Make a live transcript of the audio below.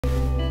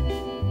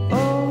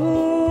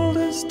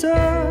as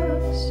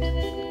dust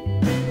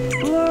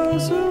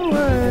blows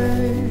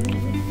away.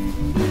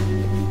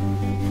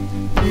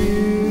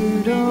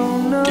 You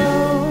don't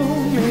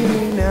know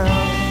me now.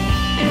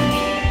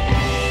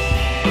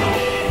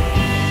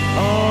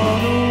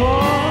 On a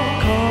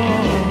walk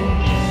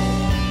home.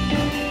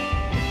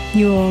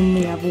 You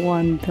only have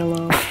one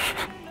pillow.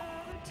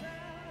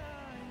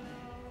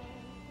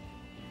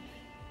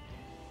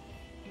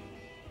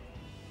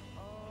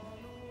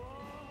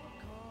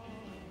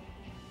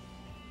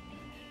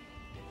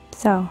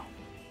 So,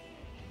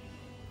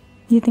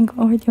 you think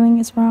what we're doing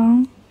is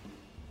wrong?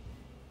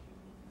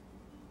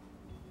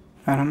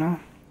 I don't know.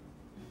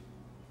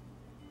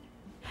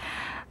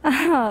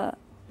 Well,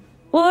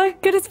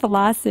 what good is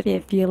philosophy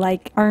if you,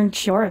 like, aren't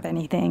sure of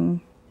anything?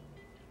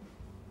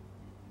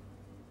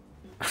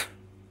 Do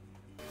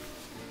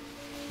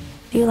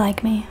you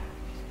like me?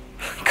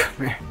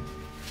 Come here.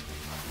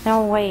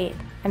 No, wait.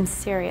 I'm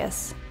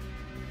serious.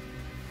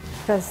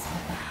 Because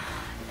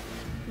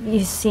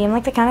you seem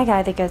like the kind of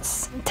guy that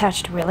gets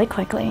touched really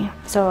quickly.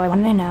 So I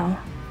want to know,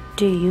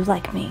 do you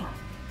like me?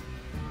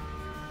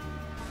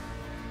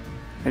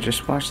 I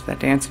just watched that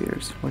dance of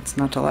yours. What's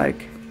not to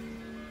like?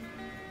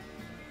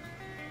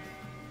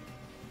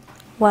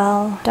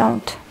 Well,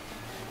 don't.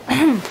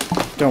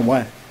 Don't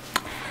what?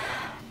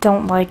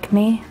 Don't like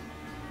me.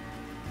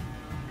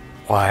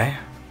 Why?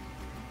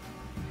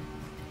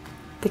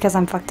 Because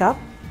I'm fucked up?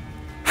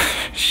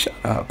 Shut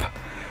up.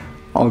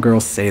 All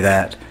girls say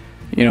that.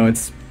 You know,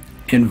 it's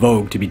in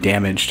vogue to be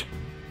damaged.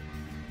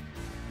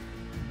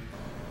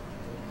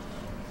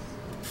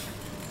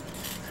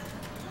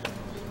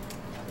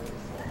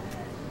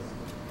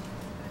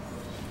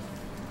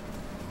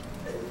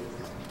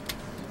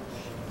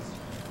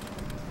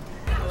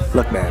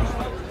 Look, man,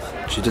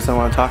 she just don't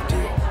want to talk to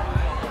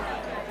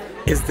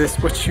you. Is this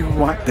what you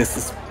want? This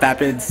is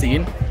vapid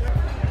scene?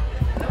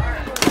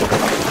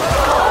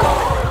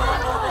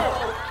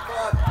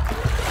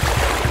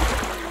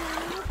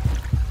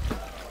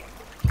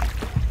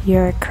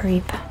 You're a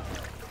creep.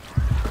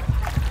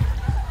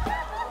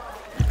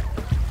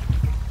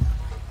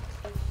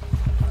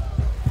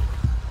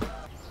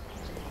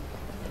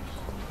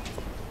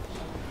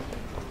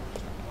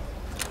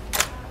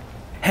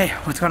 Hey,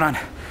 what's going on?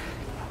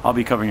 I'll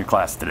be covering your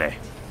class today.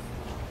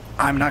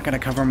 I'm not gonna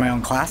cover my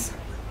own class?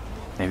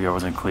 Maybe I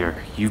wasn't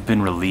clear. You've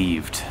been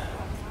relieved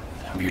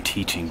of your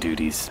teaching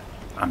duties.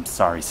 I'm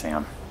sorry,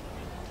 Sam.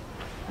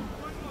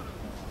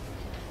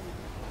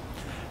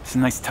 It's a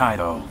nice tie,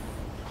 though.